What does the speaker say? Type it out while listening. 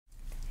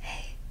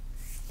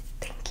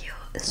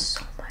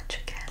so much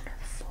again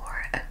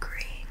for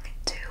agreeing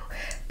to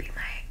be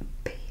my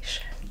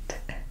patient.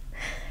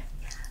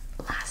 Yeah,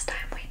 last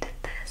time we did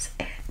this,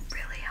 it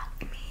really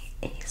helped me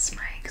ace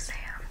my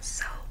exam,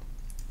 so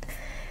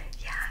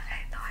yeah,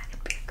 I thought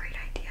it'd be a great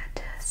idea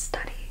to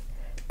study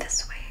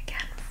this way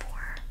again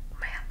for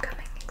my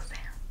upcoming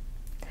exam.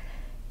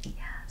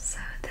 Yeah, so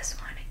this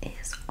one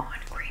is on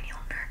cranial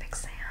nerve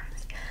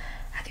exams.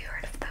 Have you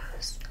heard of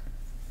those?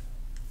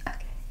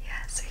 Okay,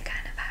 yeah, so you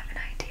kind of have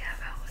an idea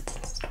about what's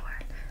in store.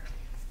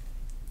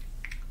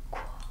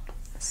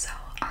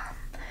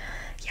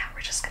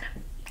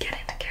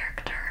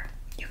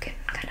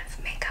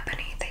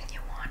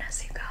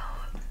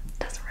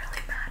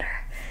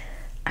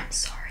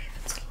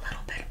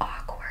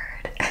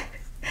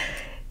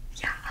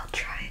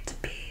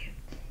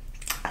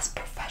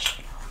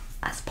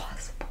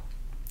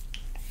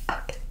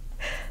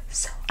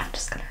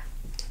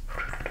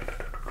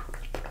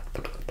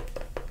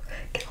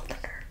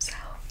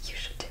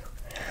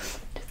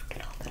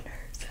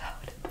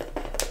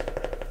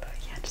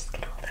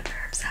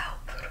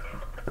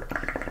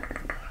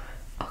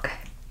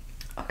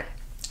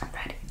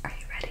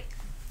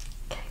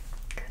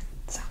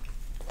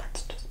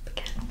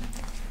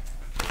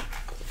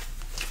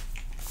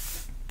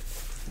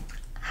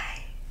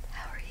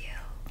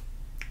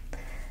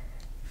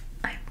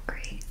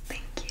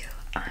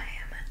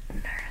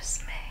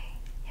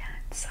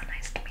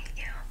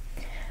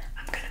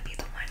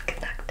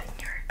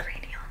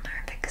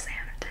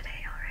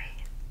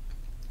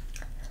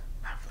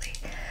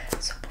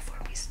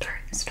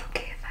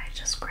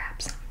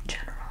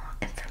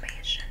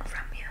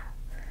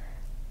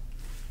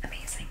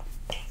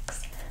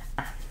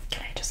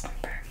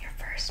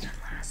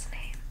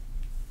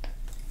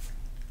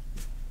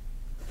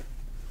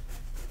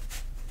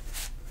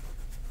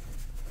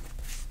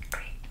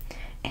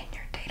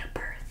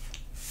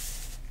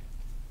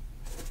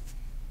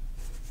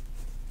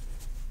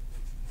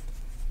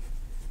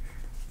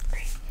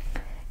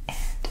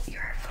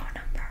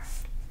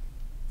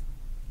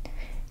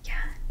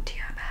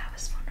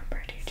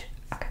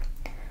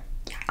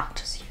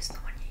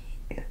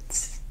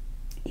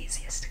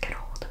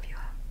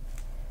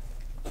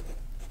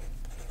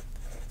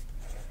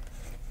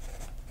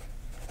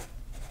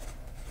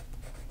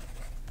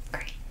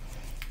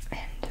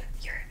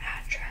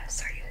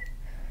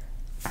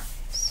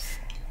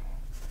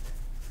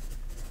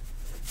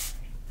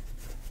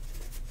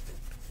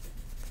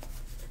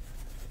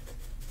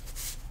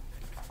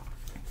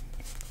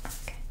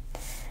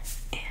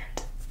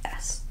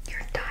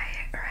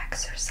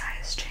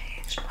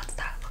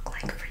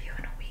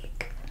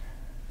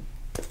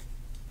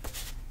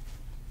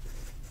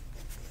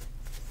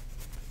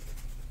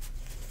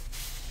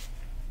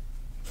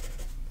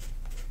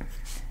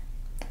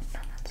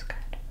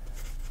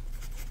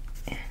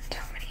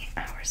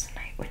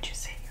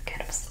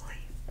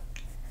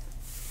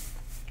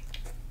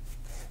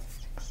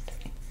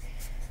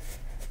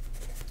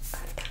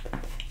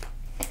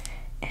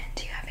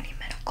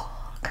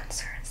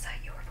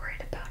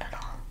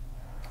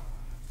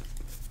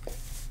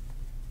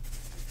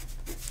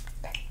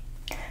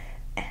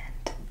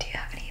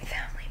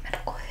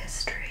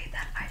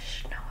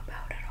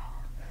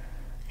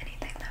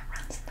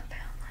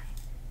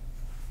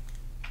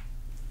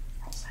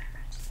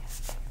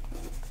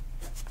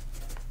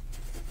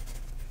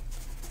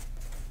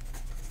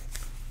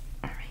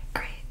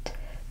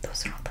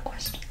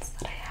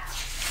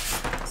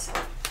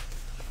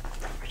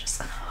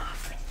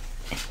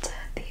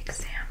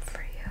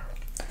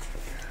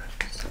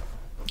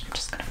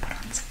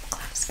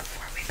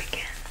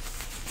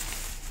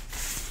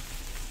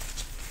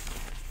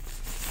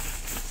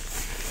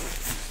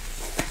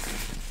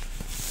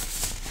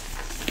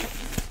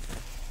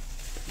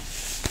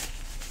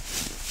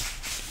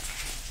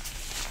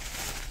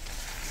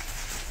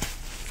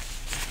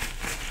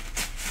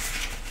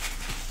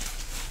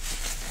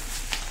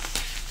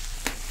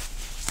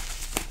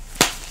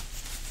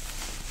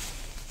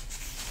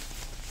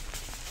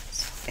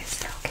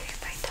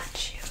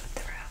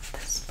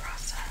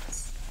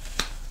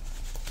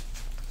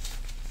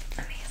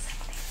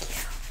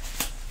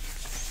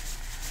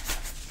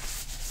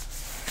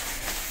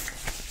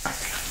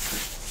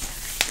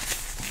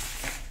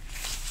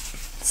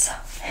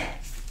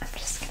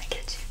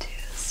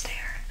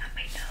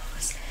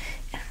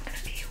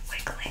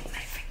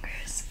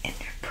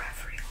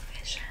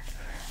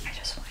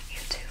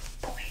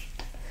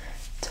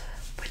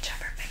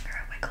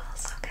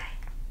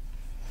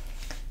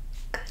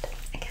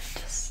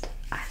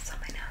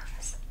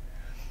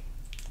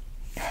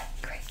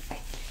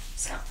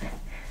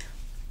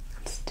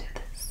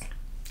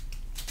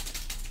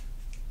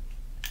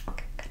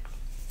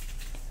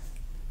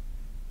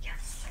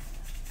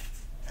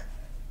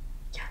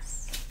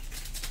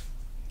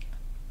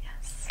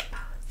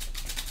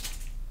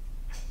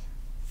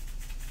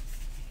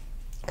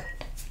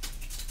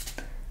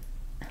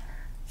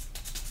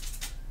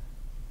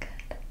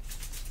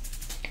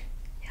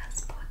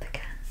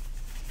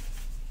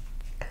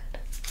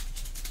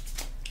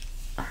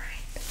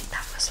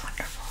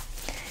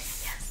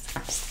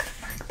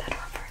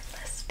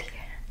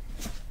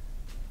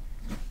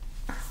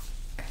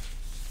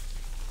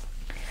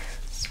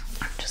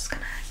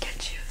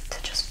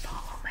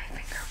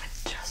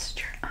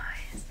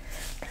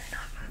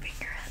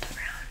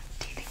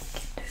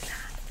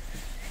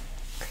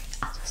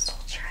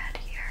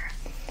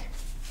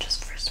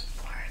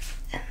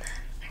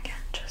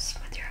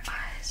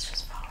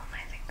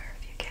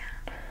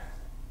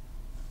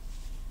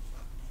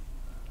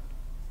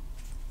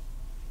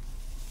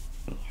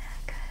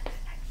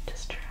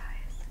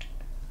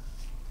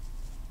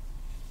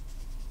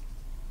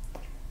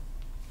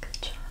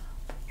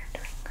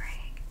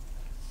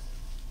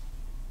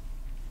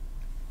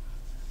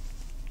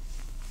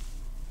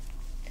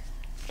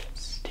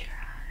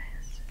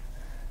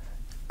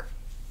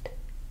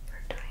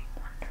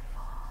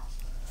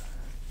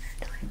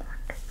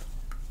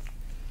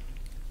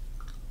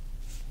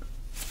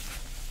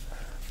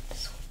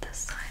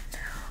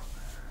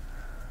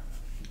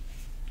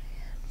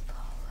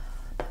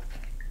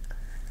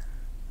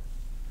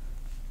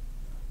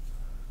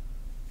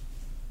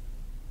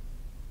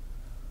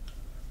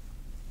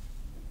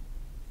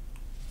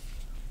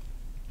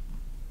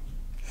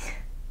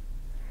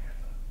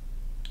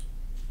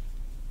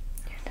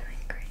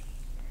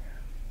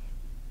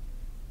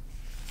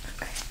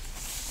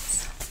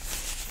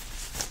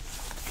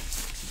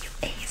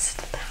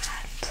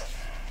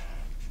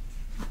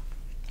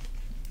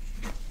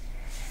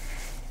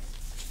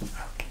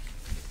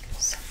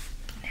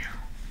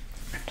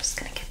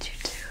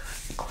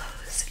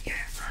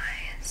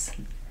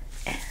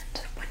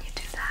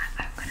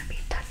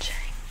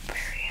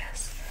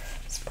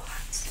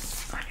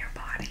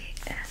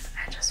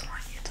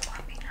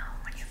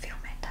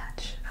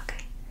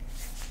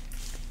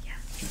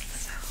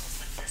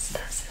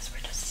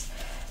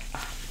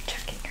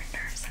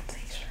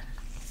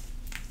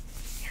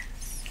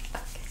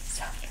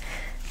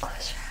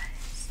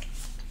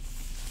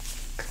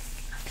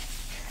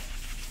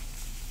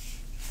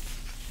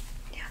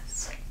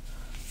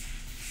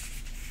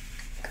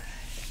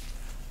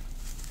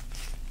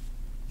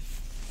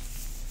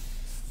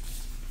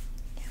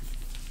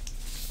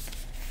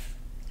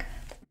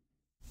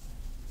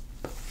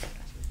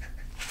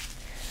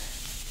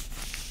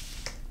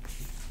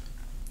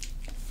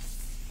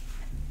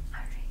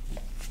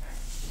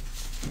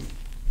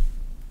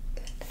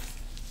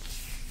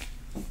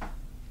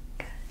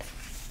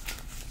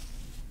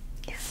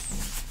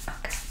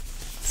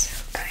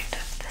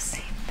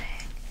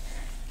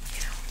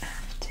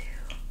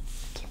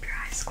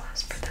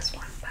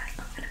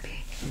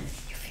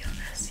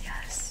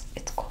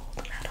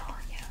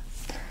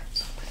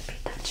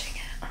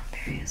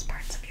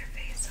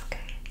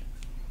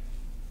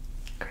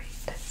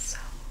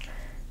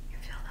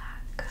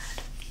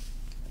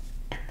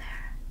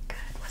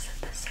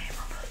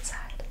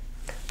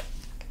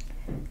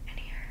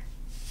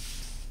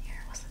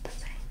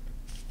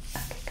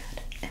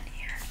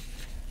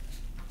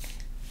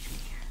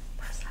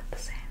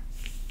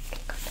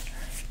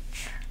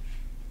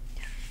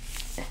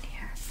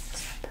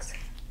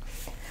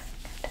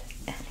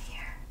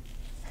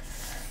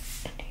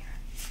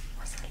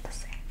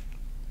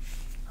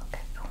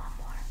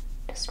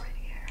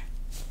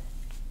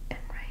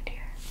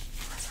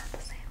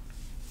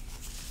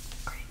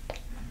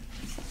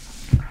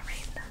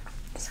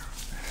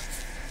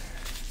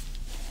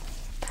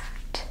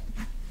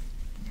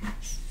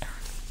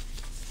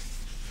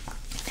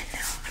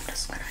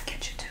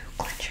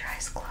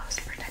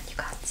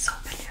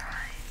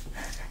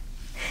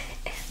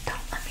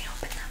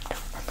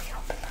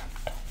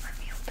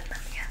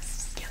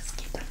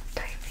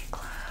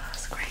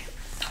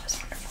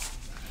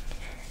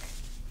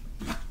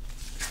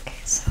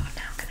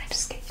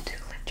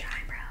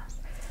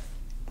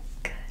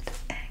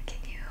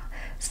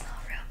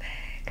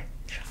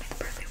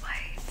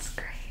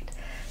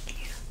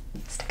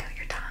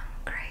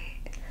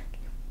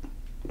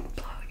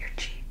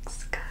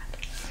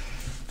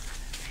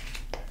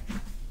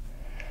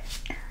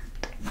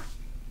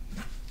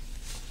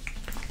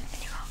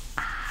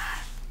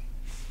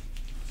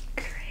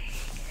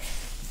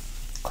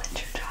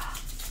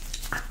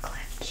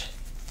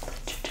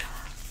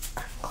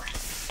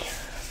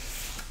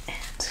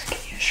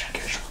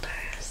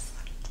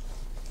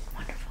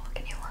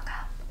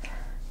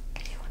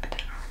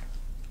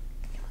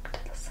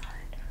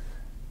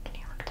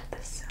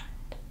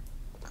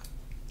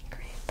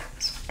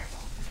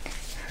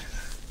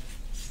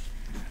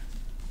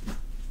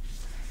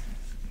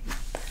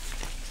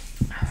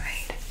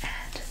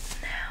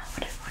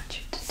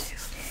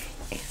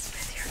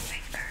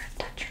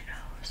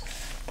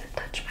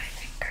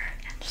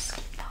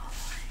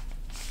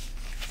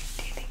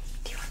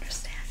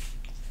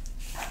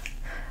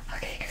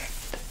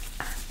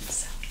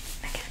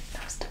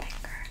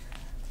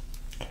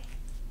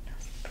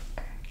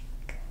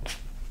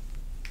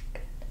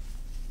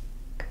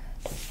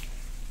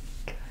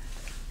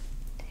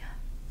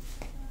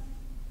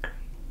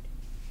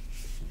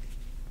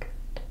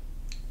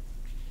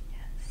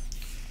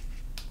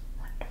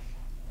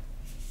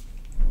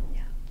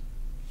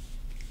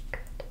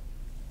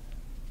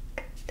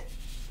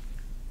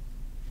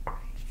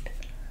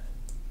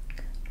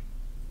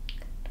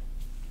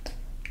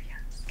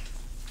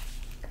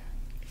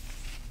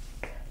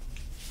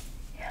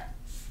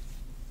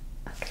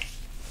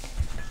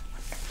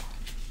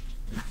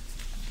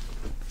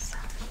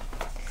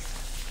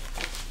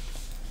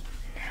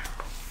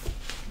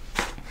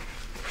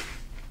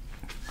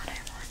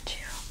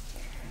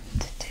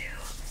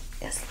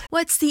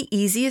 What's the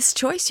easiest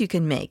choice you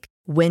can make?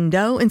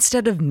 Window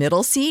instead of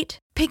middle seat?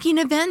 Picking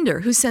a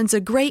vendor who sends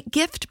a great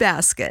gift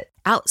basket?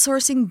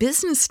 Outsourcing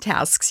business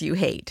tasks you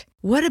hate?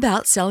 What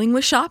about selling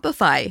with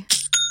Shopify?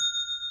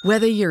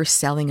 Whether you're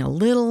selling a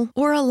little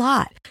or a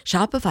lot,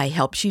 Shopify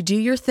helps you do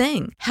your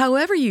thing,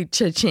 however you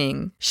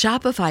cha-ching.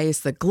 Shopify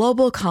is the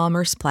global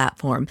commerce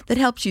platform that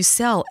helps you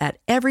sell at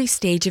every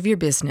stage of your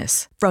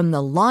business. From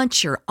the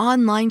launch your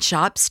online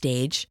shop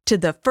stage to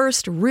the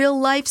first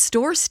real-life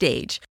store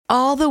stage,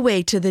 all the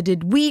way to the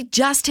did we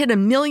just hit a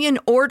million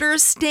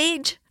orders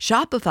stage.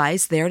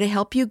 Shopify's there to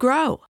help you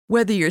grow.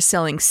 Whether you're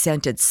selling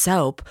scented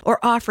soap or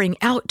offering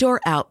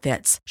outdoor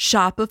outfits,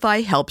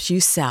 Shopify helps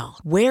you sell.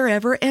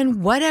 Wherever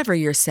and whatever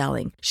you're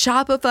selling,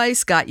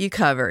 Shopify's got you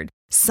covered.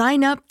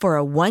 Sign up for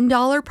a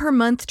 $1 per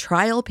month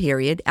trial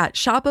period at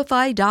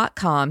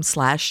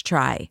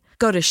shopify.com/try.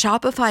 Go to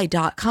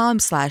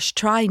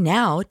shopify.com/try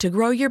now to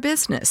grow your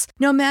business,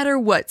 no matter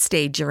what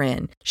stage you're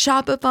in.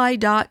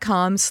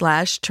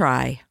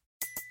 Shopify.com/try.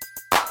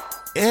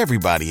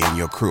 Everybody in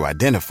your crew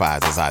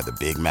identifies as either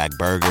Big Mac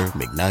Burger,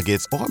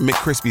 McNuggets, or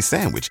McCrispy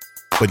Sandwich.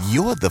 But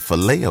you're the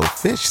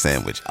Filet-O-Fish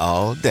Sandwich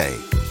all day.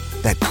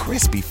 That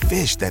crispy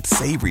fish, that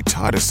savory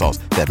tartar sauce,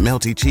 that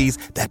melty cheese,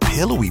 that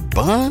pillowy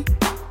bun.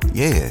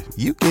 Yeah,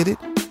 you get it.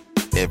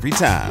 Every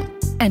time.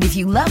 And if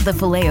you love the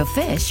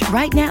Filet-O-Fish,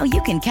 right now you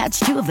can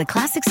catch 2 of the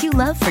classics you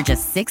love for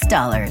just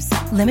 $6.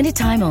 Limited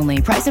time only.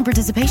 Price and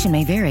participation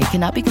may vary.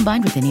 Cannot be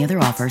combined with any other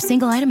offer.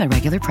 Single item at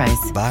regular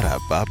price.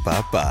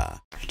 Ba-da-ba-ba-ba.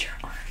 Lift your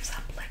arms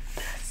up like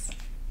this.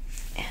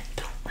 And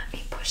don't let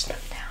me push them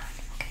down,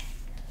 okay?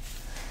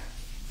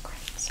 Great.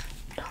 So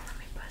don't let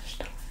me push.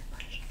 Let me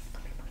push them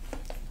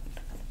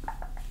down.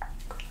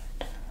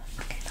 Good.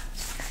 Okay, that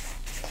was wonderful.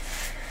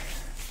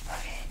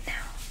 Okay,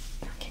 now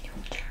can you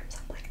hold your arms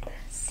up like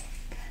this?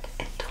 Good.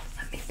 And don't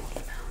let me pull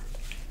them out.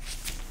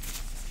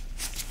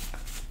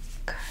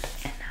 Good.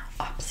 And now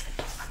opposite.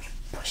 Don't let me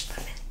push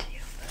them into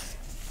you.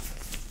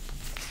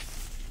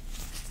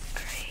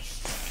 Great.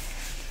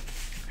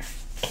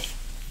 Okay.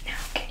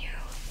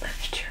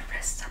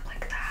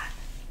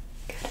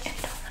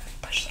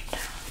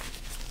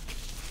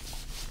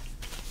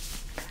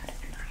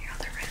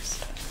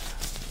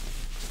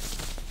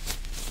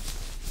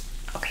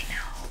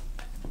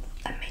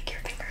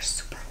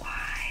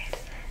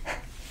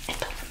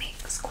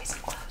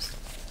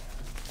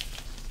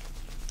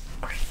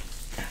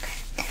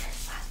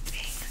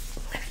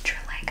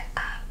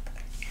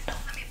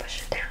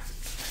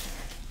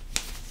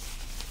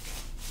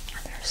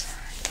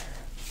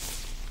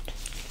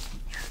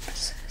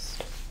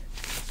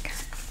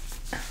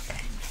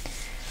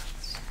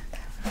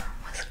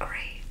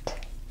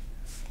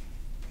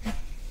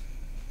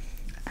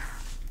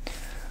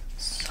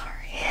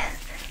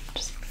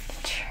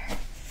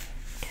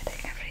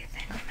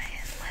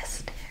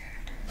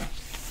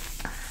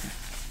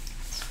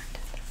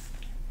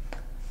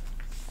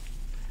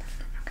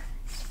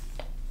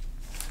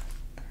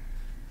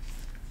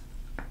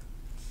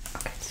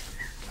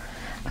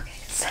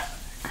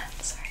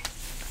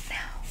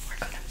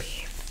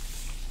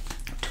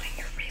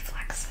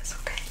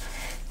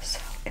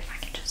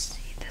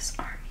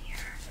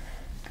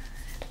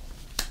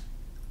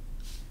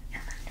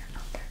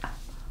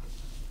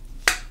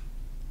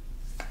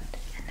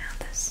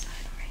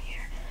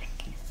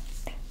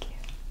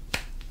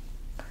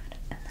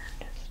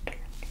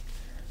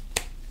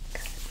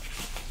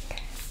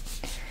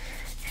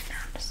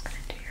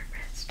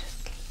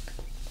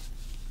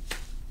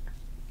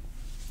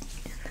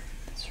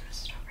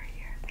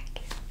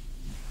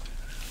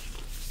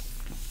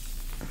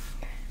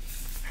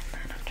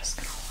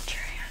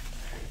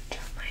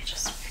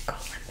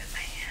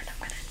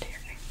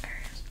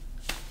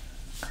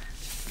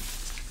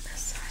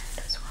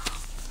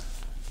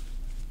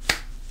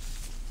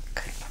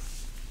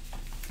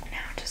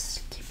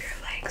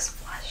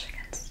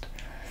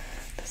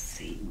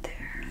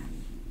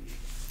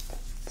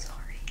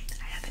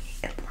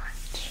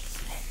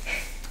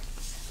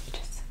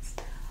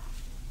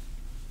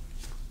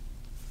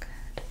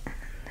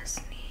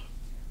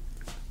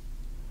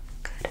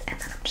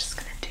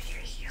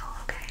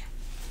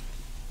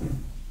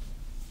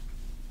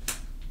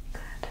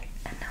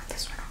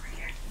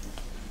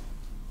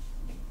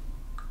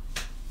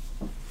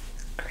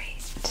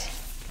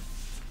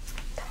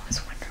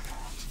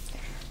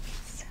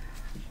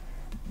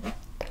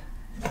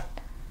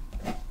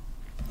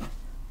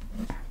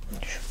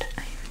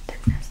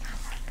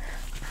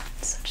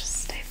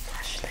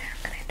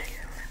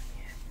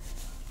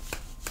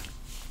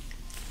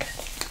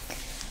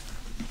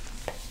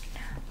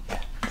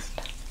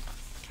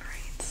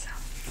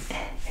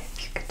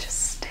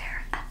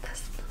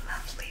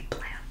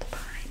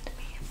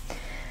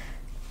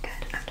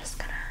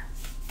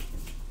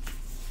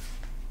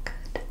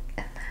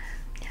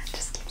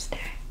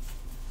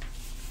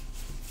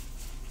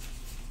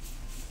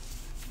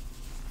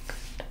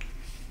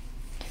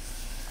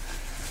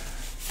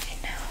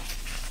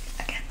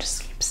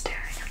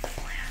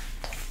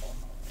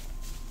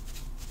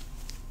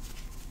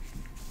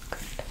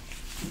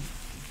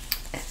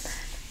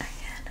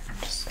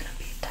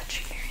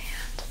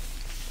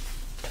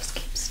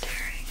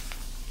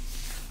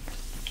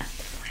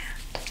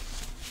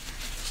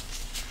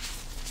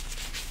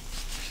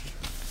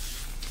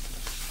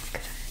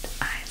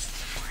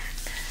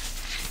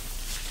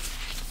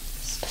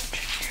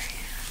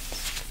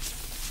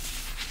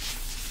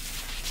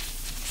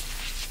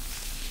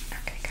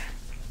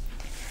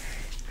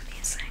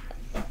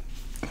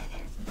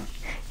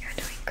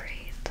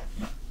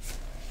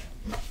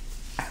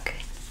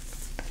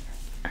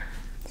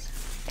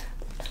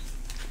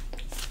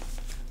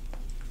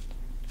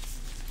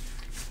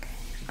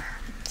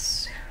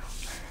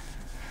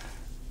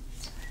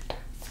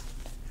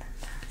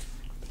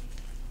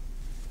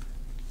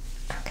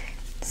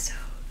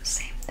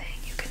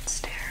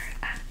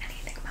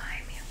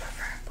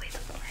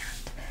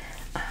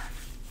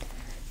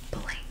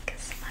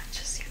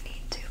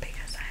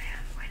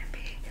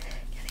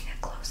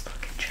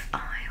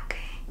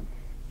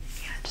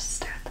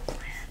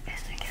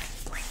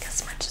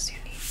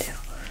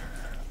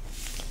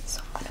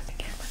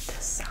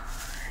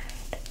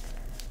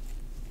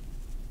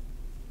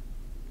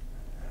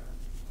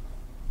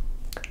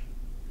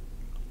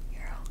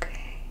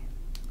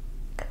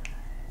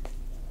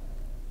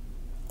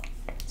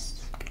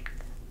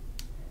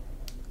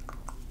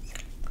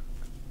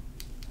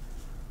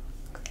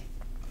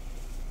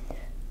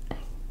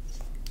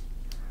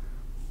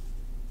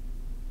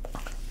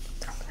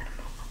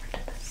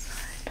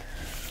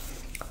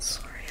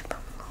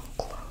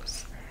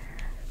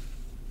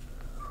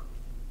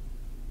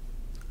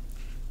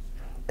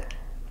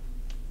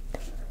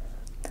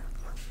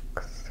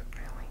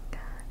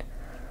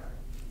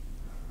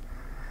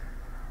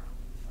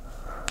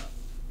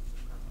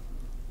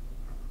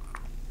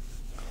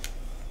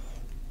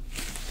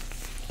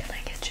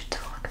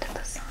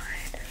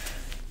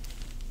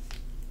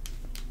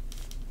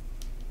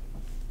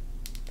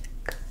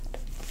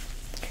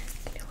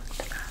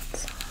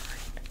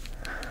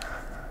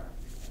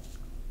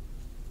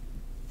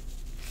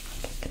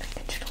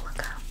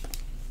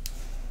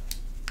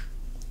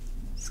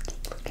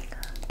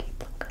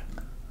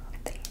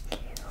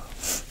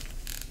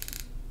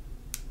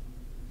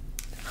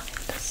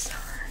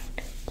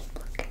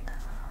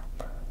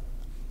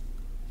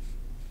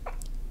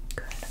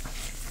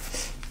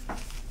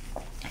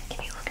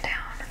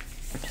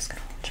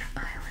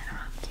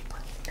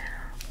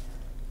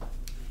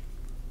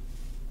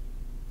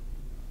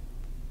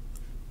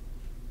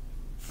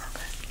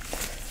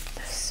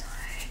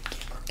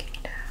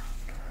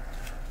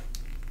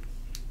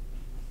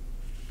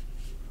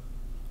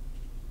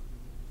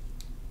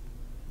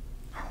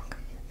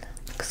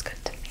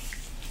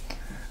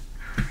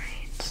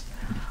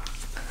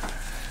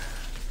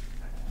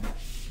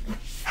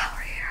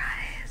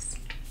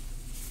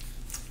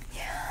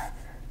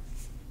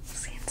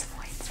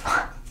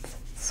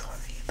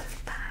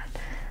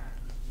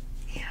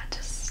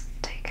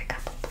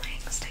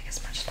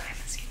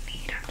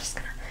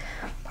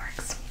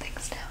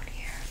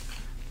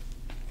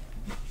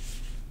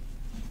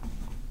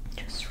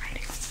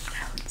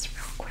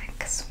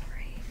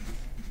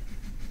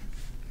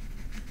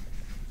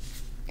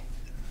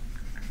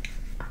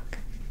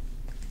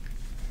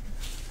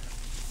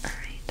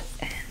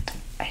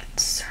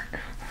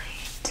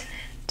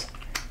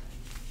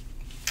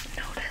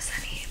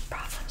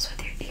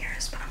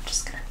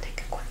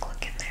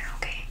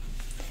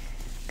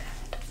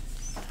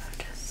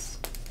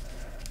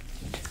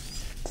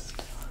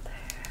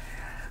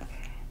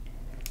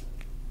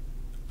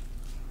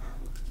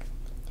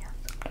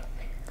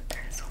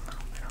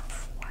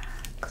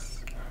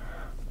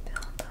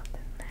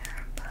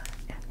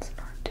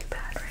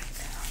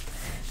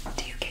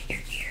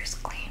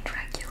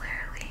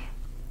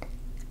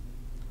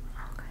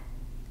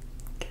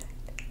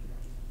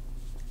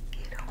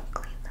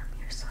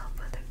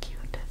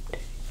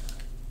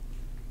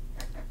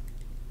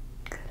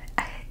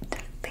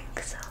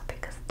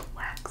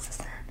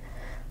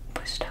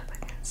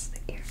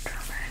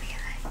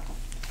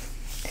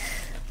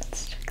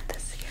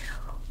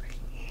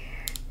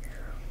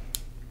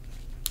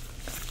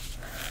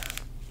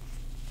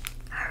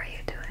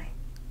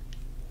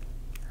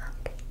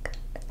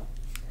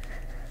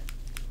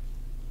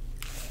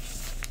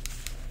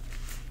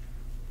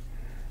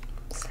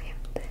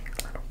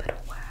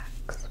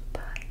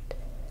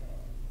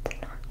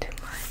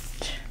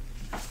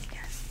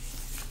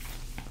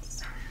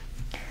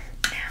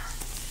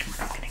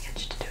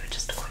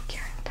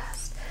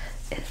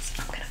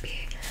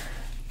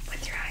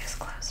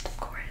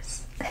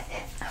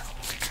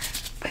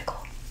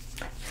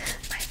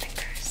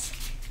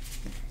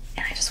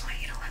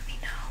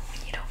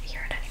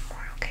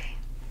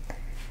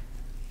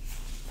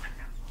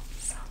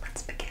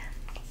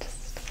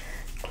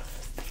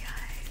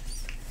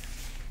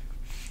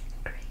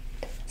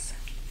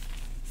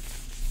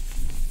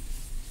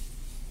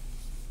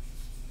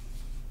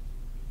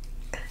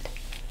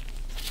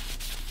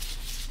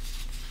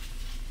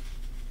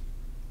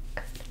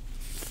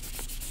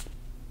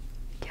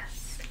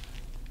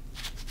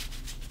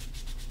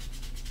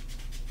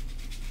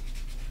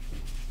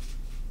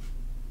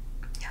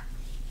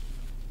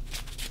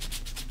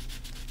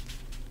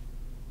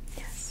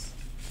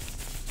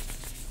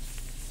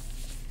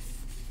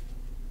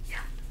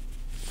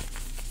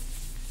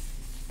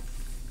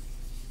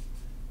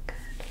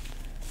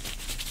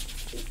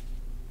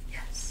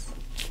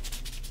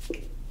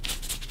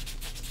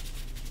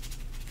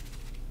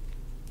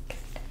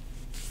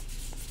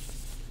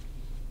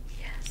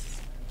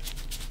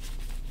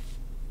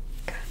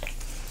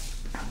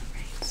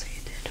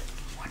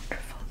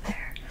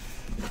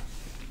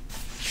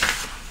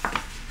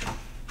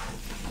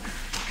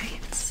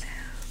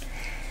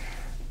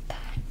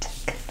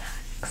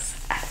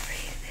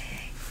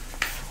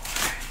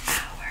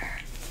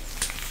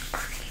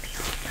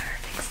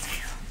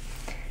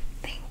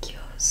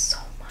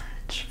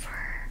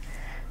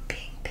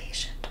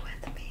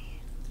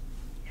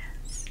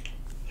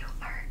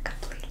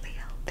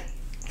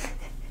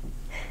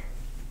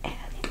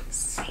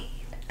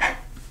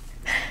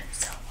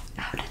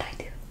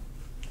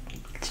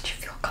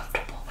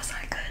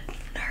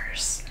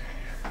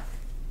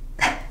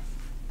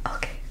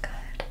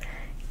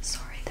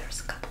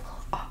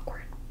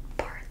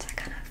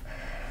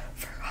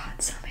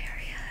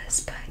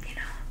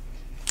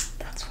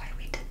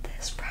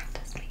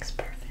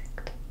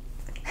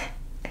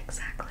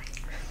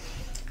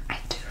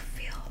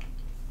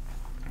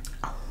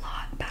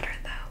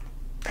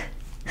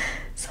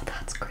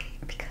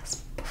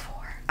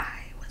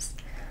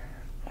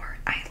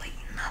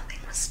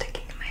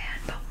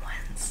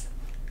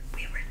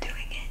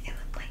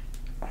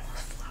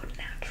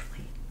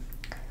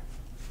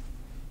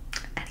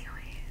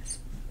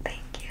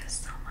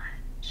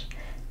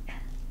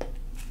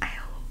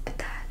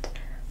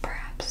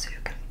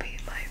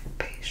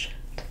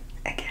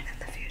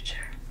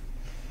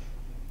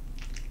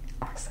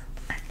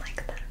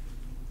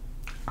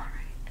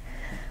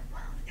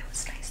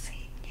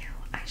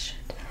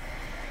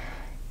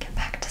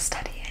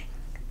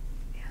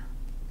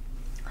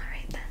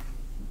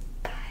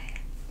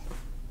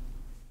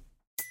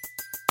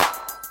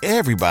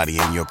 Everybody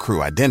in your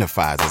crew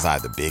identifies as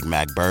either Big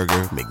Mac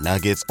Burger,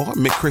 McNuggets, or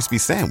McCrispy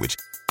Sandwich.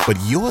 But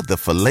you're the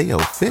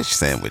Filet-O-Fish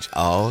Sandwich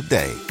all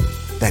day.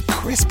 That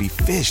crispy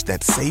fish,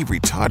 that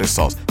savory tartar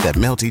sauce, that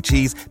melty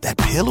cheese, that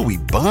pillowy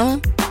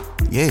bun.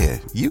 Yeah,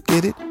 you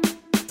get it.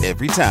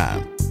 Every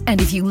time.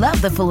 And if you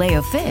love the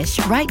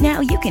Filet-O-Fish, right now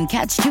you can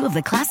catch 2 of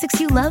the classics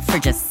you love for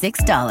just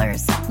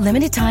 $6.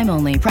 Limited time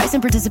only. Price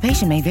and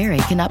participation may vary.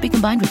 Cannot be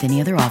combined with any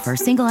other offer.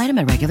 Single item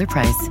at regular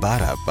price.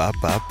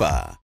 Ba-da-ba-ba-ba.